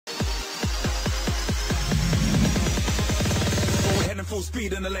full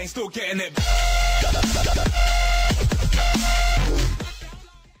speed in the lane, still getting it.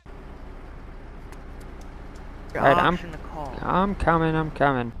 Alright, I'm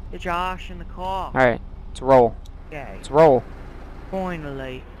coming. Get Josh in the car. Alright, let's roll. Okay. Let's roll.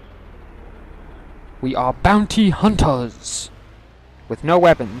 Finally. We are bounty hunters. With no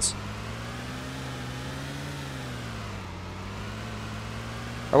weapons.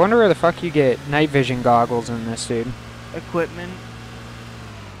 I wonder where the fuck you get night vision goggles in this, dude. Equipment.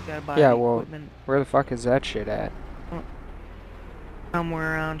 Gotta buy Yeah, well, equipment. where the fuck is that shit at?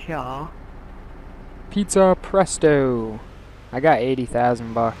 Somewhere around here. Pizza Presto. I got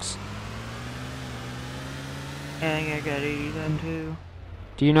 80,000 bucks. I think I got 80 then too.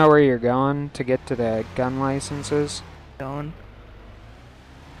 Do you know where you're going to get to the gun licenses? Going.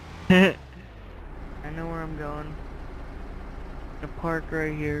 I know where I'm going. The park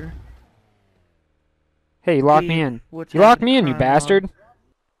right here. Hey, you locked me in. What's You locked me in, you bastard.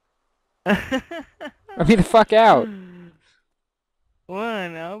 Let me the fuck out.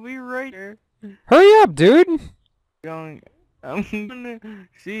 One, I'll be right there. Hurry up, dude. I'm gonna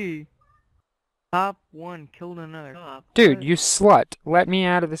see. Cop 1 killed another cop. Dude, What? you slut. Let me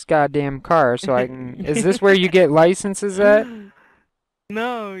out of this goddamn car so I can... Is this where you get licenses at?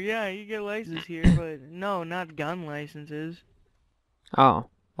 No, yeah, you get licenses here, but no, not gun licenses. Oh,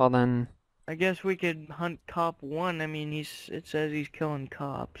 well then... I guess we could hunt cop 1. I mean, it says he's killing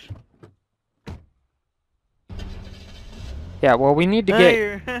cops. Yeah, well we need to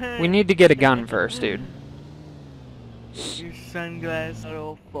get... we need to get a gun first, dude. Your sunglasses are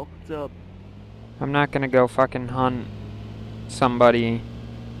all fucked up. I'm not gonna go fucking hunt somebody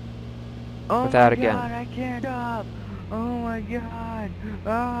without a gun. Oh my god, I can't stop! Oh my god!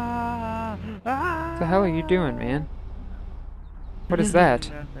 Ah! Ah! What the hell are you doing, man? What is that?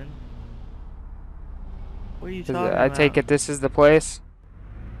 Nothing. What are you Is talking it, about? I take it this is the place?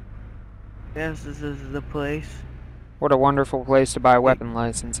 Yes, this is the place. What a wonderful place to buy weapon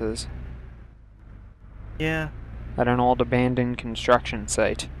licenses. Yeah, At an old abandoned construction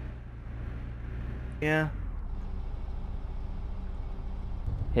site. yeah.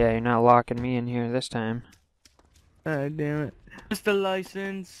 Yeah, you're not locking me in here this time. Damn it. Just the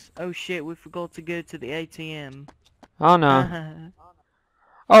license. Oh shit, we forgot to go to the ATM. Oh no.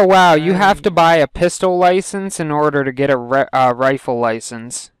 Oh wow, you have to buy a pistol license in order to get a rifle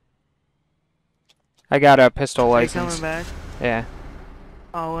license. I got a pistol license. Coming back? Yeah.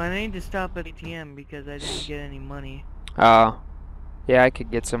 Oh, I need to stop at ATM because I didn't get any money. Oh. Yeah, I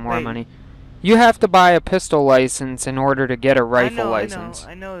could get some more Wait. money. You have to buy a pistol license in order to get a rifle license.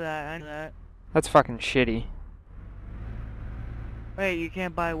 I know that. That's fucking shitty. Wait, you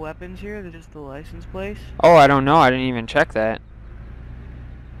can't buy weapons here? There's just the license place? Oh, I don't know. I didn't even check that.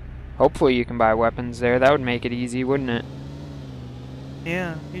 Hopefully you can buy weapons there. That would make it easy, wouldn't it?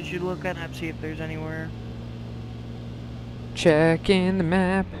 Yeah, you should look at that, see if there's anywhere. Checking the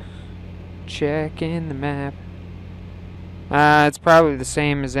map. Checking the map. It's probably the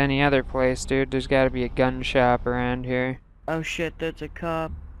same as any other place, dude. There's gotta be a gun shop around here. Oh shit, that's a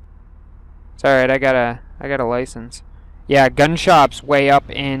cop. It's alright, I got a license. Yeah, gun shop's way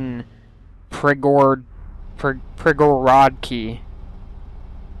up in Prigorodki.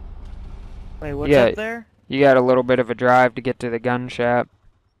 Wait, what's up there? You got a little bit of a drive to get to the gun shop.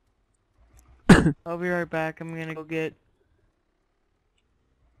 I'll be right back. I'm gonna go get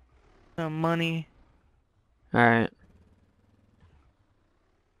some money. Alright.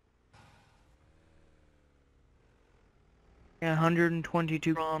 Yeah,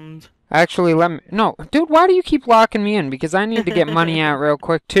 122 rounds. Actually, let me... No, dude, why do you keep locking me in? Because I need to get money out real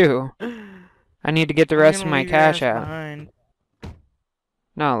quick, too. I need to get the rest of my cash out. Behind.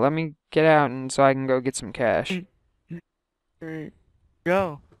 No, let me get out and so I can go get some cash. Alright,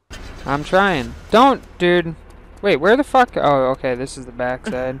 go. I'm trying. Don't, dude. Wait, where the fuck? Oh, okay, this is the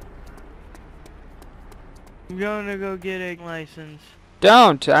backside. I'm going to go get a license.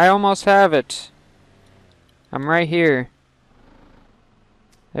 Don't! I almost have it. I'm right here.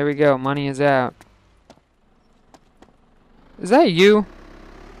 There we go, money is out. Is that you?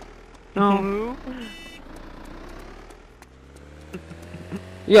 No.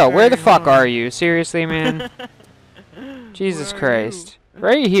 Yo, where the fuck are you? Seriously, man? Jesus Christ.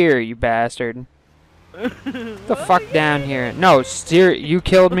 Right here, you bastard. The fuck down here. No, you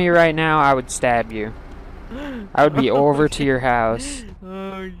killed me right now, I would stab you. I would be over to your house.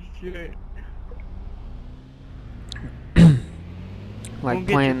 Oh shit. Like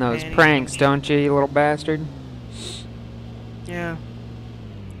playing those pranks, don't you little bastard? Yeah.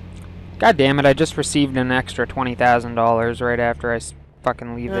 God damn it, I just received an extra $20,000 right after I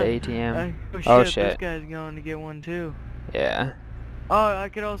fucking leave the ATM. Oh shit. This guy's going to get one too. Yeah. Oh, I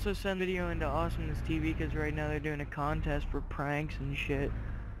could also send video into Awesomeness TV because right now they're doing a contest for pranks and shit.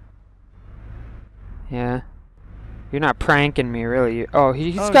 Yeah. You're not pranking me, really. Oh,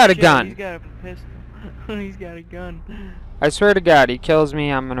 he's Oh, got a shit, gun. he's got a pistol. He's got a gun. I swear to God, he kills me,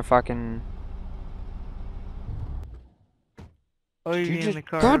 I'm gonna fucking... Oh, Did you're you getting just... the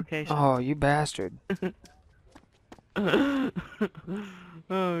car. God... Okay. Oh, you bastard. Oh,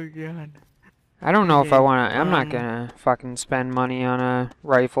 God. I don't know if I Okay, wanna... I'm not gonna fucking spend money on a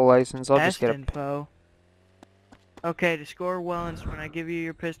rifle license. I'll just test get a... info. Okay, to score well, and when I give you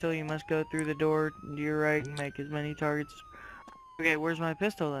your pistol, you must go through the door to your right and make as many targets. Okay, where's my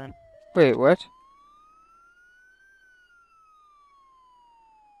pistol then? Wait, what?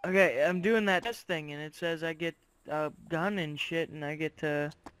 Okay, I'm doing that test thing, and it says I get a gun and shit, and I get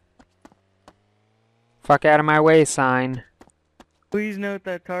to... Fuck out of my way sign. Please note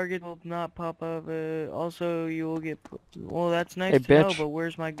that target will not pop up. Also, you will get... Well, that's nice Hey, to know, bitch. but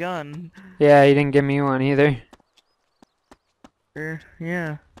where's my gun? Yeah, he didn't give me one either.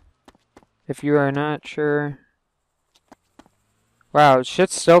 Yeah. If you are not sure... Wow,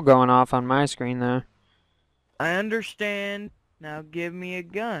 shit's still going off on my screen, though. I understand. Now give me a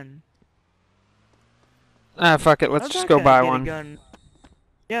gun. Ah, fuck it. Let's How'd just that go guy buy get a one. gun?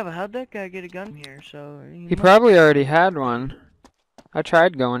 Yeah, but how'd that guy get a gun here? So He probably already had one. I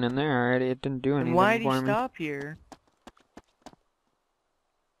tried going in there already. It didn't do And anything why'd he for me. stop here?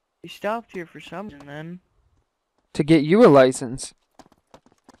 He stopped here for some reason then. To get you a license.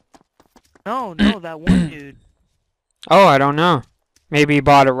 No, that one dude. Oh, I don't know. Maybe he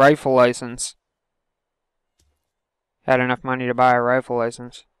bought a rifle license. Had enough money to buy a rifle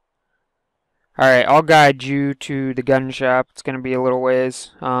license. Alright, I'll guide you to the gun shop. It's gonna be a little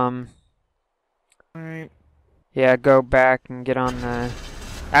ways. Alright. Yeah, go back and get on the...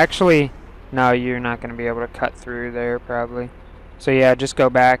 Actually, no, you're not gonna be able to cut through there, probably. So yeah, just go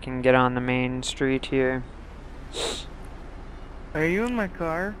back and get on the main street here. Are you in my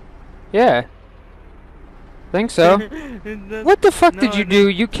car? Yeah. Think so. What the fuck did you do?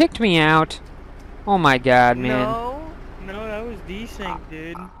 You kicked me out. Oh my god, man. No, that was desync,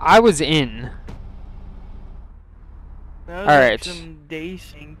 dude. I was in. That was Alright. like some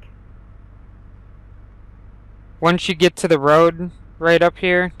desync. Once you get to the road right up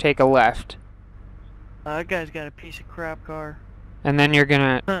here, take a left. That guy's got a piece of crap car. And then you're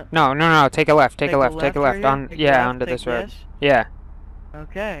gonna... Huh. No, take a left, take a left, right on, here? yeah, onto this road. Yes? Yeah.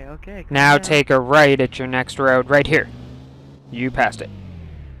 Okay. Now down. take a right at your next road, right here. You passed it.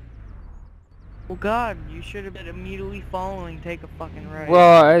 Well, God, you should have been immediately following. Take a fucking right.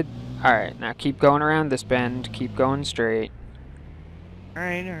 Well, alright, now keep going around this bend. Keep going straight.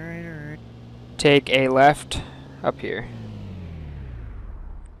 Alright. Take a left up here.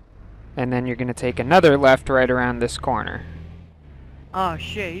 And then you're gonna take another left right around this corner. Oh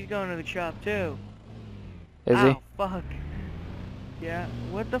shit, he's going to the shop too. Is Ow, he? Fuck. Yeah,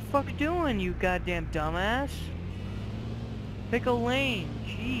 what the fuck you doing, you goddamn dumbass? Pick a lane,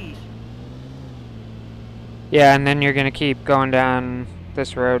 jeez. Yeah, and then you're gonna keep going down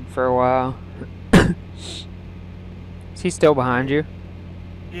this road for a while. Is he still behind you?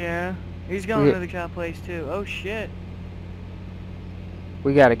 Yeah, he's going to the shop place too. Oh shit.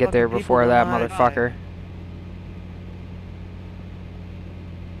 We gotta get there Fucking before people that don't hide. motherfucker.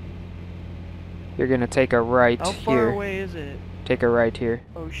 You're gonna take a right How far here. away is it? Take a right here.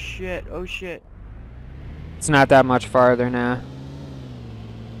 Oh shit. It's not that much farther now.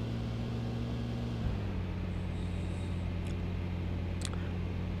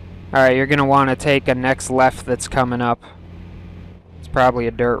 Alright, you're gonna want to take a next left that's coming up. It's probably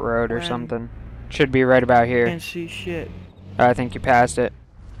a dirt road or When? something. Should be right about here. Can't see shit. I think you passed it.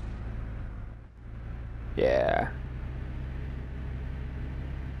 Yeah.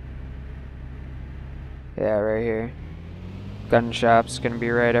 Yeah, right here. Gun shop's gonna be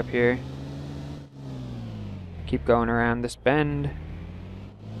right up here. Keep going around this bend.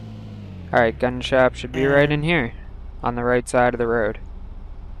 Alright, gun shop should be right in here. On the right side of the road.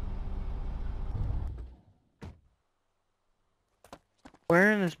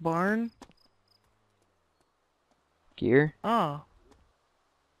 Where in this barn? Gear? Oh.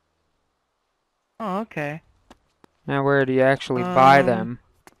 Oh, okay. Now where do you actually buy them?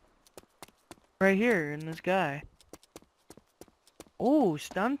 Right here in this guy. Oh,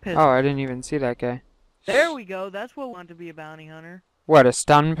 stun pistol. Oh, I didn't even see that guy. There we go. That's what we want to be a bounty hunter. What, a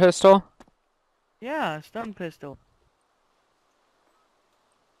stun pistol? Yeah, a stun pistol.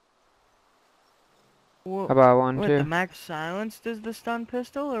 How about one What, too? the max silence does the stun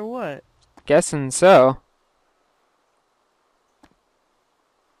pistol or what? Guessing so.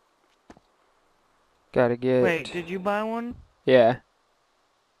 Gotta get... Wait, did you buy one? Yeah.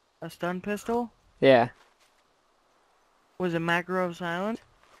 A stun pistol? Yeah. Was it macro silent?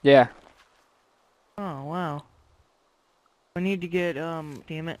 Yeah. Oh, wow. I need to get,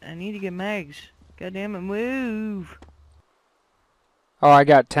 damn it, I need to get mags. God damn it, move! Oh, I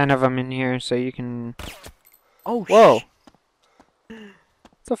got 10 of them in here, so you can... Oh, Whoa! What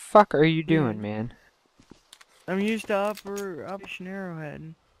the fuck are you doing, Dude. man? I'm used to Operation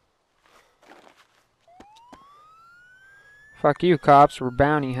Arrowhead. Fuck you, cops. We're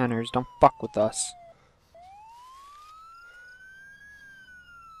bounty hunters. Don't fuck with us.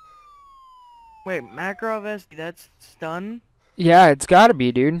 Wait, Makarov SD, that's stun? Yeah, it's gotta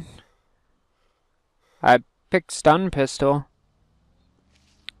be, dude. I picked stun pistol.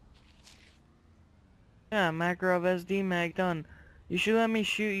 Yeah, Makarov SD mag done. You should let me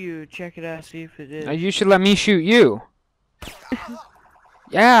shoot you, check it out, see if it is. You should let me shoot you.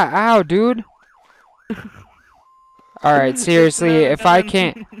 Yeah, ow, dude. Alright, seriously, if I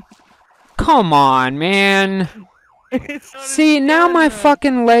can't... Come on, man. See, now my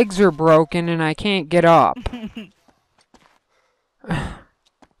fucking legs are broken and I can't get up.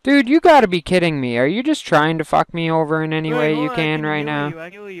 Dude, you gotta be kidding me. Are you just trying to fuck me over in any way you can right now? I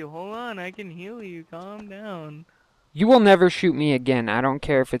can heal you. Hold on, I can heal you. Calm down. You will never shoot me again. I don't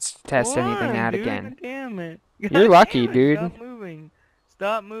care if it's to test Hold anything on, out dude. again. God damn it. You're lucky, dude. Stop moving.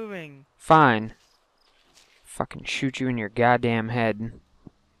 Stop moving. Fine. Fucking shoot you in your goddamn head.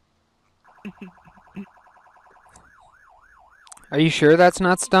 Are you sure that's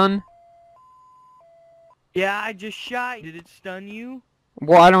not stun? Yeah, I just shot you. Did it stun you?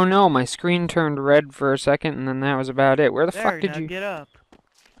 Well, I don't know. My screen turned red for a second, and then that was about it. Where the There, fuck did now you... get up.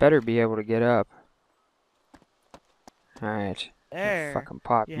 Better be able to get up. Alright. There. Fucking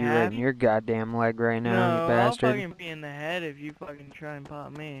pop you right in your goddamn leg right now, you bastard. I'll fucking be in the head if you fucking try and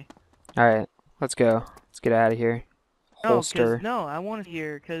pop me. Alright, let's go. Let's get out of here. Holster. No, I want to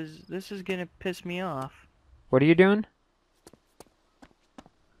hear, because this is gonna piss me off. What are you doing?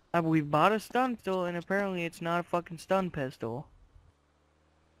 We bought a stun pistol, and apparently it's not a fucking stun pistol.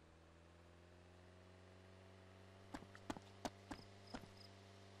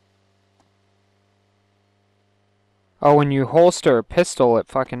 Oh, when you holster a pistol, it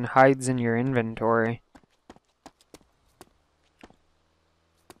fucking hides in your inventory.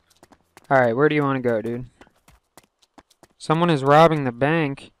 Alright, where do you want to go, dude? Someone is robbing the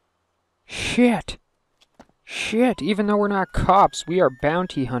bank. Shit! Shit, even though we're not cops, we are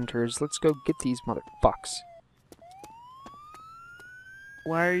bounty hunters. Let's go get these motherfucks.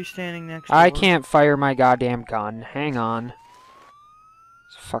 Why are you standing next to I can't fire my goddamn gun. Hang on.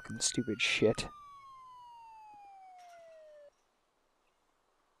 It's fucking stupid shit.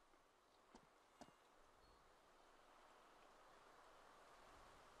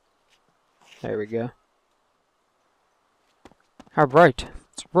 There we go. Alright,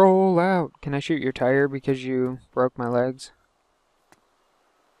 let's roll out. Can I shoot your tire because you broke my legs?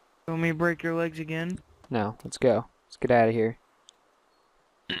 You want me to break your legs again? No, let's go. Let's get out of here.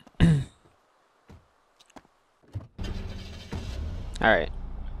 Alright.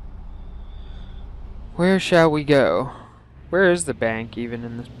 Where shall we go? Where is the bank even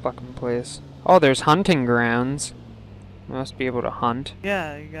in this fucking place? Oh, there's hunting grounds. We must be able to hunt.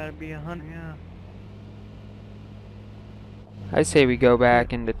 Yeah, you gotta be a hunter, yeah. I say we go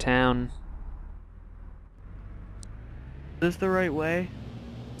back into town. Is this the right way?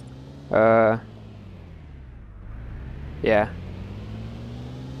 Yeah.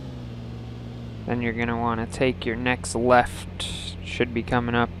 Then you're gonna want to take your next left. Should be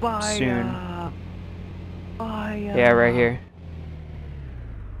coming up soon. Yeah, right here.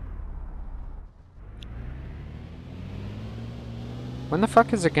 When the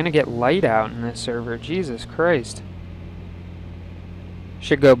fuck is it gonna get light out in this server? Jesus Christ.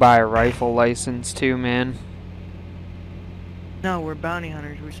 Should go buy a rifle license too, man. No, we're bounty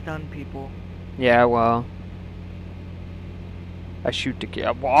hunters. We stun people. Yeah, well. I shoot to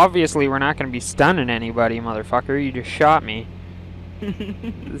kill. Well, obviously we're not gonna be stunning anybody, motherfucker. You just shot me.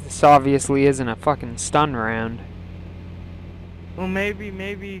 This obviously isn't a fucking stun round. Well, maybe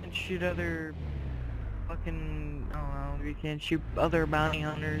you can shoot other fucking, I don't know, we can shoot other bounty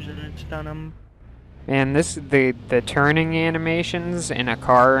hunters and then stun them. Man, the turning animations in a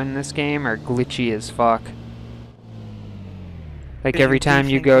car in this game are glitchy as fuck. Like every time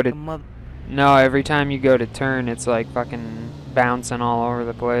you go to... No, every time you go to turn, it's like fucking bouncing all over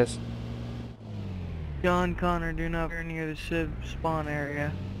the place. John Connor, do not go near the Civ spawn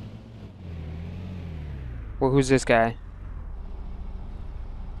area. Well, who's this guy?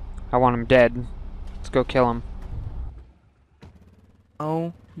 I want him dead. Let's go kill him.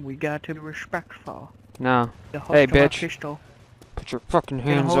 Oh, we got to be respectful. No. Hey, bitch. Pistol. Put your fucking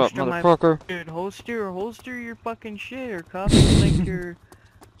Gonna hands up, holster my- motherfucker. Dude, holster your fucking shit, or cops will think you're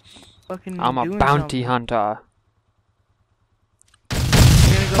fucking I'm a doing bounty something. hunter. You're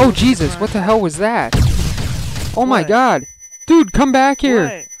gonna go Oh look at the Jesus, front. what the hell was that? Oh my What? god. Dude, come back here.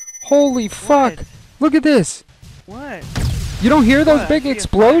 What? Holy fuck. What? Look at this. What? You don't hear those What? I big see a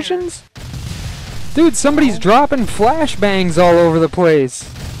explosions? Dude, somebody's No. dropping flashbangs all over the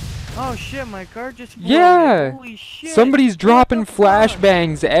place. Oh shit, my car just exploded. Yeah. Holy shit. Somebody's What dropping the fuck?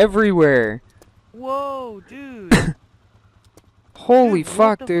 flashbangs everywhere. Whoa, dude. Holy Dude,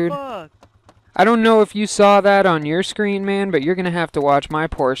 fuck, what the dude. Fuck? I don't know if you saw that on your screen, man, but you're gonna have to watch my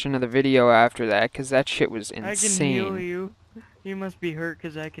portion of the video after that, because that shit was I can heal insane. you. You must be hurt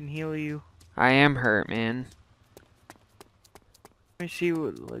because I can heal you. I am hurt, man. Let me see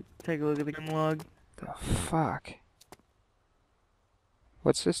what, like, take a look at the game log. The fuck?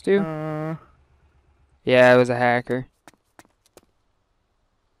 What's this do? Yeah, it was a hacker.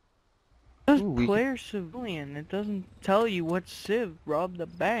 It says Ooh, player civilian. It doesn't tell you what civ robbed the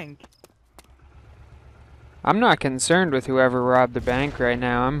bank. I'm not concerned with whoever robbed the bank right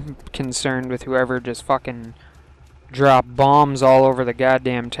now. I'm concerned with whoever just fucking dropped bombs all over the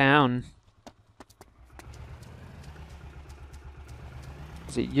goddamn town.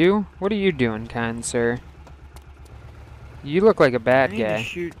 Is it you? What are you doing, kind sir? You look like a I bad need to guy.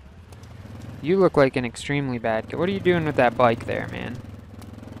 shoot. You look like an extremely bad guy. What are you doing with that bike there, man?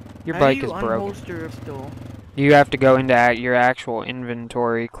 Your How bike do is you broken. unholster a pistol? You have to go into your actual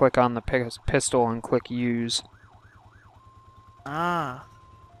inventory, click on the pistol, and click use. Ah.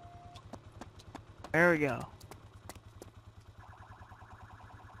 There we go.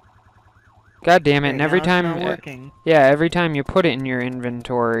 God damn it, and Right, every now time... it's not working. Yeah, every time you put it in your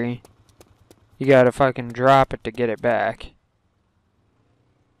inventory, you gotta fucking drop it to get it back.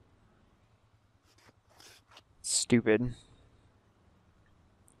 Stupid.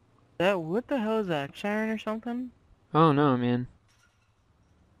 What the hell is that? Siren or something? Oh no, man.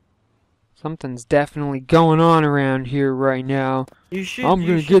 Something's definitely going on around here right now. You should. I'm you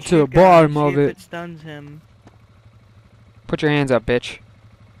gonna should get to the shoot guys, bottom see of if it. It stuns him. Put your hands up, bitch.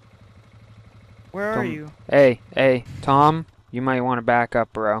 Where are you? Hey, Tom, you might want to back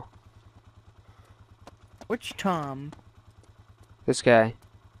up, bro. Which Tom? This guy.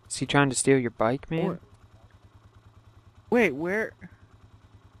 Is he trying to steal your bike, man? Wait, where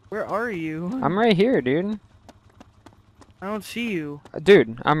are you? I'm right here, dude. I don't see you.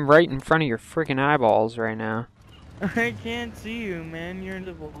 Dude, I'm right in front of your freaking eyeballs right now. I can't see you, man. You're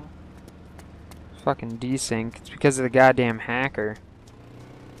invisible. Fucking desync. It's because of the goddamn hacker.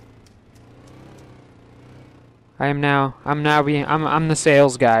 I'm the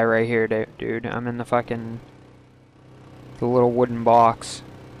sales guy right here, dude. I'm in the little wooden box.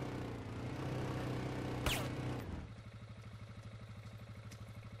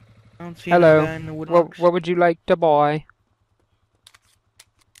 I don't see Hello. no guy in the woodbox. What would you like to buy?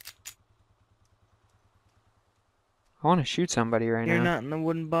 I want to shoot somebody right You're now. not in the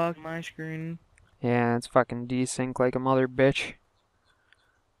wooden box on my screen. Yeah, it's fucking desync like a mother bitch.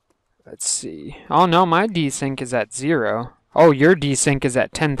 Let's see. Oh no, my desync is at 0. Oh, your desync is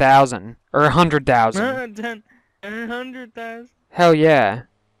at 10,000 or 100,000. 100,000. Hell yeah.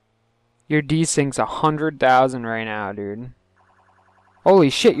 Your desync's 100,000 right now, dude. Holy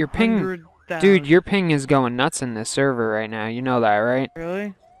shit, your ping... 100,000. Dude, your ping is going nuts in this server right now. You know that, right?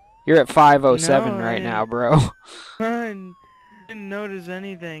 Really? You're at 507 No, right now, bro. I didn't notice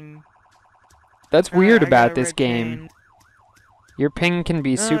anything. That's weird I got about a this red game. chain. Your ping can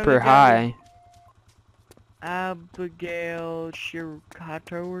be No, super the guy high. Abigail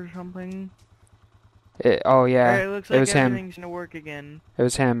Shirkato or something. Oh yeah, Alright, it looks it like was him. everything's gonna work again. It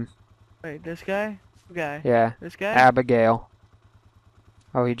was him. Wait, this guy? What guy? Yeah, This guy? Abigail.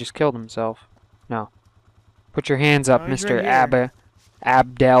 Oh, he just killed himself. No. Put your hands up, Oh, he's Mr. right here.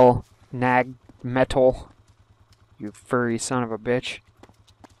 Abdel Nag Metal. You furry son of a bitch.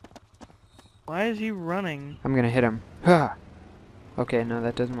 Why is he running? I'm gonna hit him. Ha! Okay, no,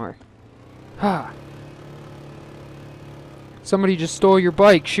 that doesn't work. Ha! Somebody just stole your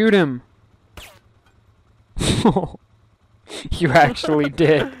bike. Shoot him! You actually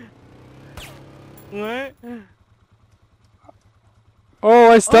did. What?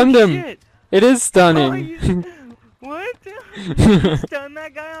 Oh, I stunned him! Shit. It is Oh, stunning! what? You stunned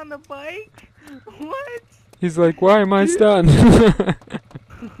that guy on the bike? What? He's like, why am I stunned?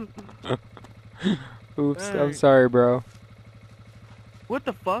 Oops, I'm Alright. sorry, bro. What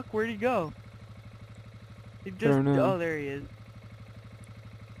the fuck? Where'd he go? He just don't know. oh there he is.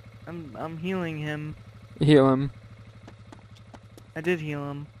 I'm healing him. Heal him. I did heal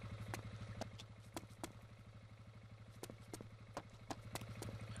him.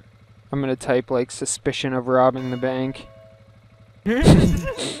 I'm gonna type like suspicion of robbing the bank. From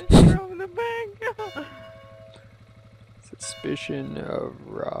the bank. Suspicion of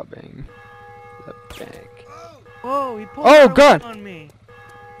robbing the bank. Whoa, he pulled Oh out a God! weapon on me.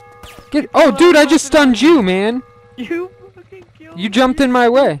 Oh dude, I just stunned you, man. You fucking killed me. You jumped in my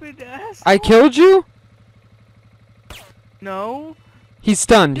way. Asshole. I killed you? No. He's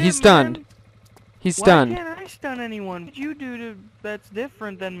stunned. He's stunned. Man. He's stunned. Why can't I stun anyone? What did you do that's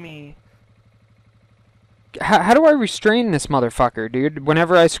different than me? How do I restrain this motherfucker, dude?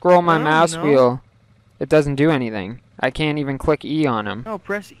 Whenever I scroll my mouse wheel, it doesn't do anything. I can't even click E on him. No,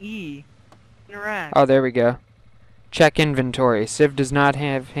 press E. Interact. Oh, there we go. Check inventory. Civ does not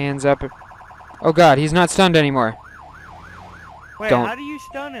have hands up. Oh God, he's not stunned anymore. Wait, Don't. how do you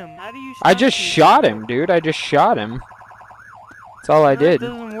stun him? How do you stun I just people? shot him, dude. I just shot him. That's all I did. That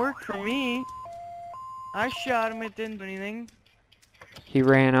doesn't work for me. I shot him, it didn't do anything. He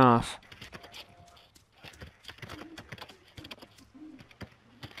ran off.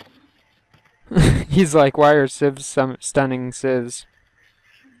 He's like, why are civs stunning civs?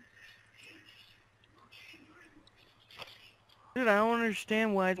 Dude, I don't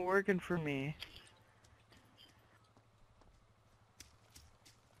understand why it's working for me.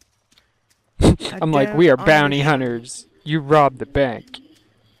 I'm like, we are bounty hunters. You robbed the bank.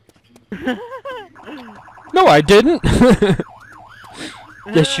 No, I didn't.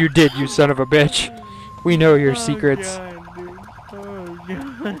 Yes, you did, you son of a bitch. We know your secrets. God, dude. Oh,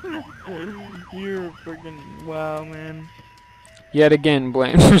 God. You're freaking... Wow, man. Yet again,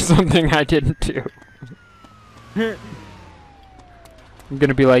 blamed for something I didn't do. I'm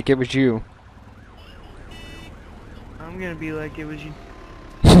gonna be like, it was you. I'm gonna be like, it was you.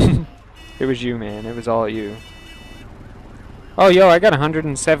 It was you, man. It was all you. Oh, yo, I got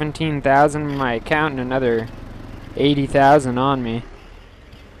 117,000 in my account and another 80,000 on me.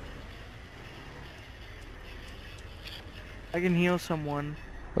 I can heal someone.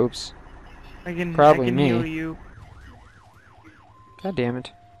 Oops. I Probably can me. heal you. God damn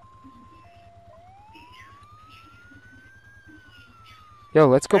it. Yo,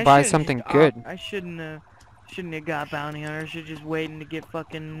 let's go buy something good. I shouldn't have got bounty hunter. I should just waiting to get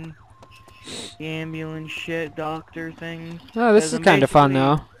fucking ambulance shit, doctor thing. Oh, this is kind of fun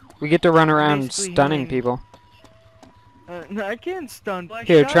though. We get to run around stunning healing. people. No, I can't stun.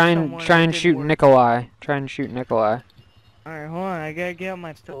 Here, try and shoot Nikolai. Try and shoot Nikolai. Alright, hold on. I gotta get out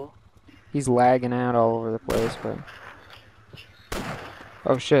my pistol. He's lagging out all over the place, but...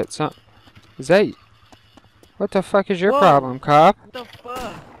 Oh shit, is that... What the fuck is your problem, cop? What the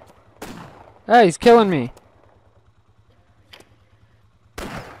fuck? Hey, he's killing me.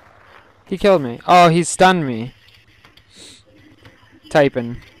 He killed me. Oh, he stunned me.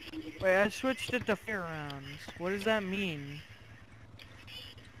 Typing. Wait, I switched it to fire rounds. What does that mean?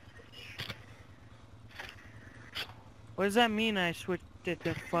 What does that mean I switched it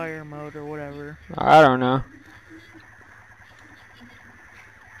to fire mode or whatever? I don't know.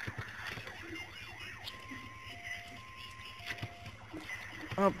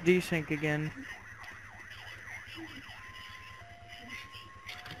 Oh, desync again.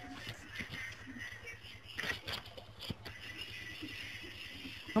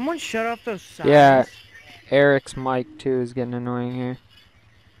 Someone shut off those sounds. Yeah, Eric's mic too is getting annoying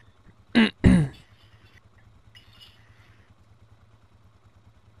here.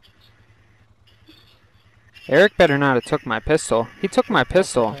 Eric better not have took my pistol. He took my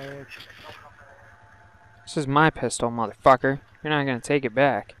pistol. This is my pistol, motherfucker. You're not gonna take it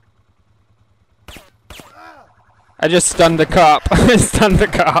back. I just stunned the cop. I stunned the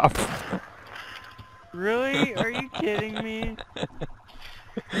cop. Really? Are you kidding me?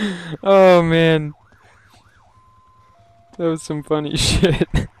 Oh man. That was some funny shit.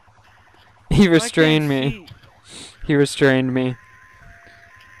 He restrained me. He restrained me.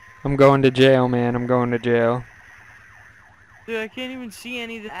 I'm going to jail, man. I'm going to jail. Dude, I can't even see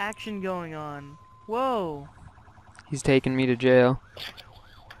any of the action going on. Whoa. He's taking me to jail.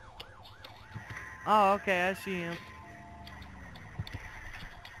 Oh, okay, I see him.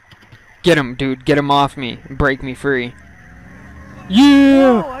 Get him, dude. Get him off me. And break me free.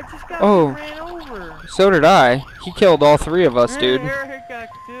 Yeah! Whoa, I just got ran over. So did I. He killed all three of us, dude. Eric got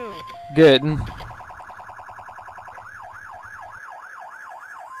too. Good.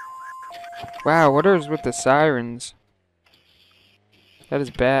 Wow, what is with the sirens? That is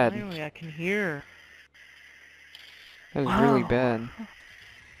bad. Finally, I can hear. That is really bad.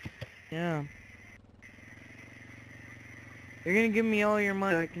 Yeah. You're gonna give me all your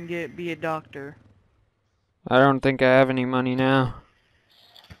money so I can be a doctor. I don't think I have any money now.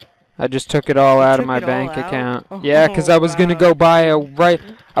 I just took it all out of my bank account. Oh, Yeah, 'cause I was gonna go buy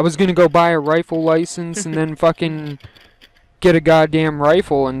I was gonna go buy a rifle license and then fucking get a goddamn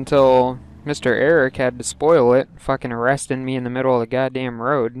rifle until Mr. Eric had to spoil it, fucking arresting me in the middle of the goddamn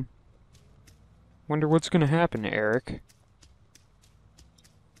road. Wonder what's gonna happen to Eric.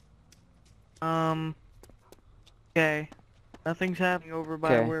 Okay. Nothing's happening over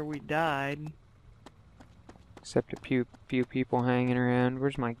by where we died. Except a few people hanging around.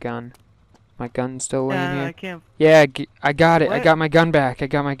 Where's my gun? My gun's still laying here? I can't. Yeah, I got it. What? I got my gun back. I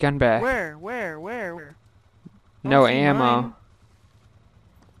got my gun back. Where? No ammo. Mine.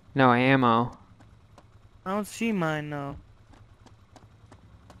 No ammo. I don't see mine, though.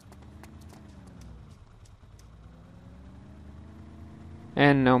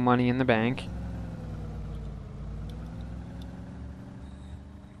 And no money in the bank.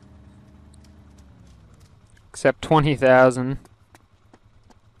 Except 20,000.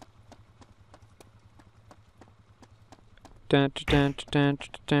 Dun, dun, dun, dun,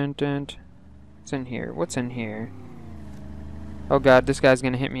 dun, dun. What's in here? What's in here? Oh god, this guy's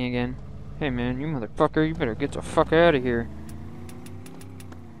gonna hit me again. Hey man, you motherfucker, you better get the fuck out of here.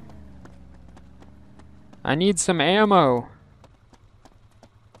 I need some ammo.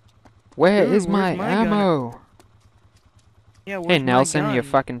 Where is my ammo? Yeah, where's hey my Nelson, gun? you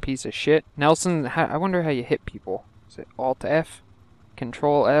fucking piece of shit. Nelson, I wonder how you hit people. Is it Alt F?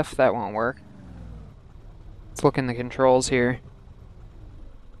 Control F? That won't work. Let's look in the controls here.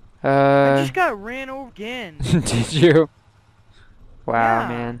 I just got ran over again. Did you? Wow, yeah,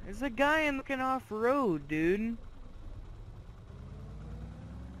 man. There's a guy in looking off road, dude.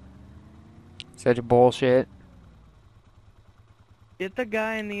 Such bullshit. Get the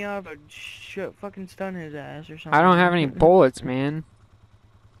guy in the road, fucking stun his ass or something. I don't have any bullets, man.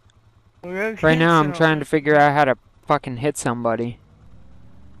 Right now I'm trying to figure out how to fucking hit somebody.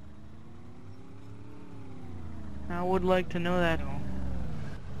 I would like to know that.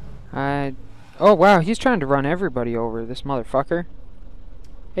 Oh wow, he's trying to run everybody over, this motherfucker.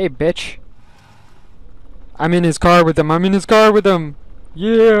 Hey, bitch. I'm in his car with him.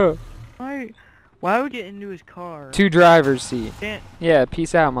 Yeah. Why would you get into his car? 2 driver's seat. Can't. Yeah,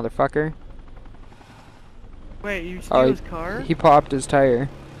 peace out, motherfucker. Wait, you steal his car? He popped his tire.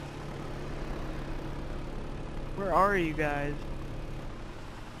 Where are you guys?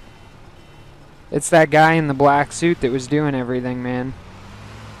 It's that guy in the black suit that was doing everything, man.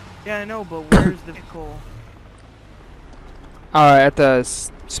 Yeah, I know, but where's the vehicle? At the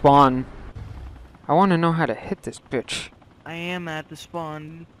spawn. I want to know how to hit this bitch. I am at the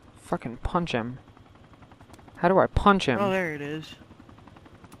spawn. Fucking punch him. How do I punch him? Oh, there it is.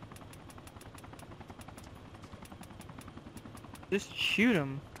 Just shoot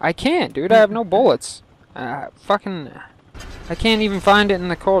him. I can't, dude. I have no bullets. Fucking... I can't even find it in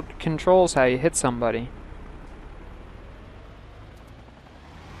the controls how you hit somebody.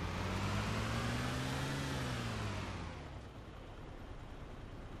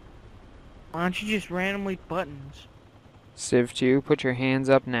 Why don't you just randomly buttons? Civ 2, put your hands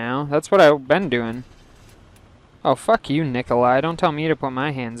up now. That's what I've been doing. Oh, fuck you, Nikolai. Don't tell me to put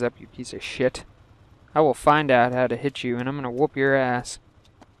my hands up, you piece of shit. I will find out how to hit you, and I'm gonna whoop your ass.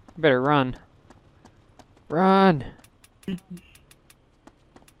 You better run. Run!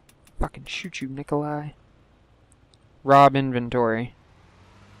 Fucking shoot you, Nikolai. Rob inventory.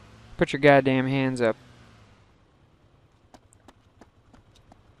 Put your goddamn hands up.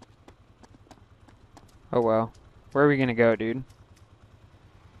 Oh well. Where are we gonna go, dude?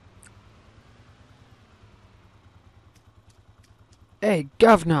 Hey,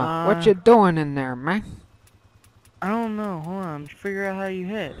 governor, what you doing in there, man? I don't know. Hold on. Figure out how you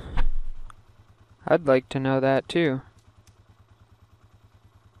hit. I'd like to know that too.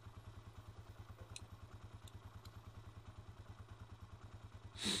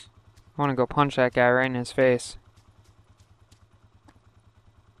 I want to go punch that guy right in his face.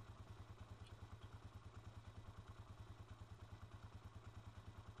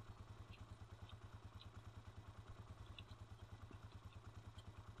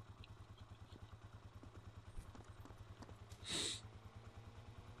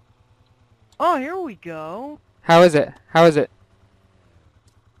 Oh, here we go. How is it? How is it?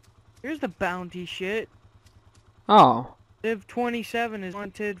 Here's the bounty shit. Oh. Civ 27 is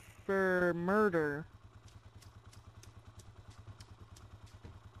wanted for murder.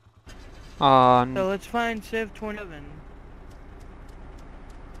 So let's find Civ 27.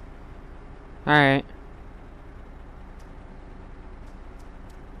 Alright.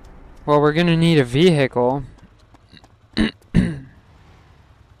 Well, we're gonna need a vehicle.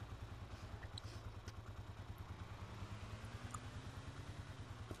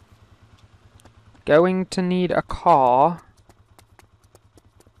 Going to need a car.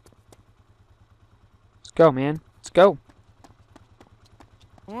 Let's go, man. Let's go.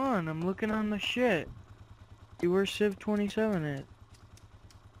 Come on, I'm looking on the shit. See where Civ 27 is.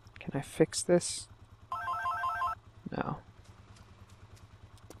 Can I fix this? No.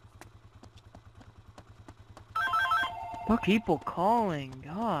 What people calling?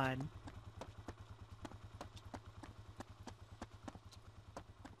 God.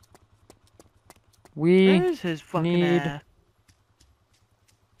 We Where is his fucking need... ass?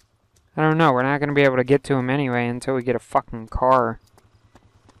 I don't know. We're not going to be able to get to him anyway until we get a fucking car.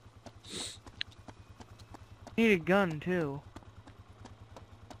 Need a gun too.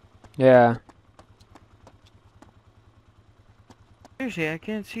 Yeah. Seriously, I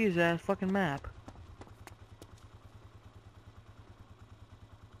can't see his ass fucking map.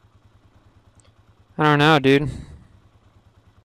 I don't know, dude.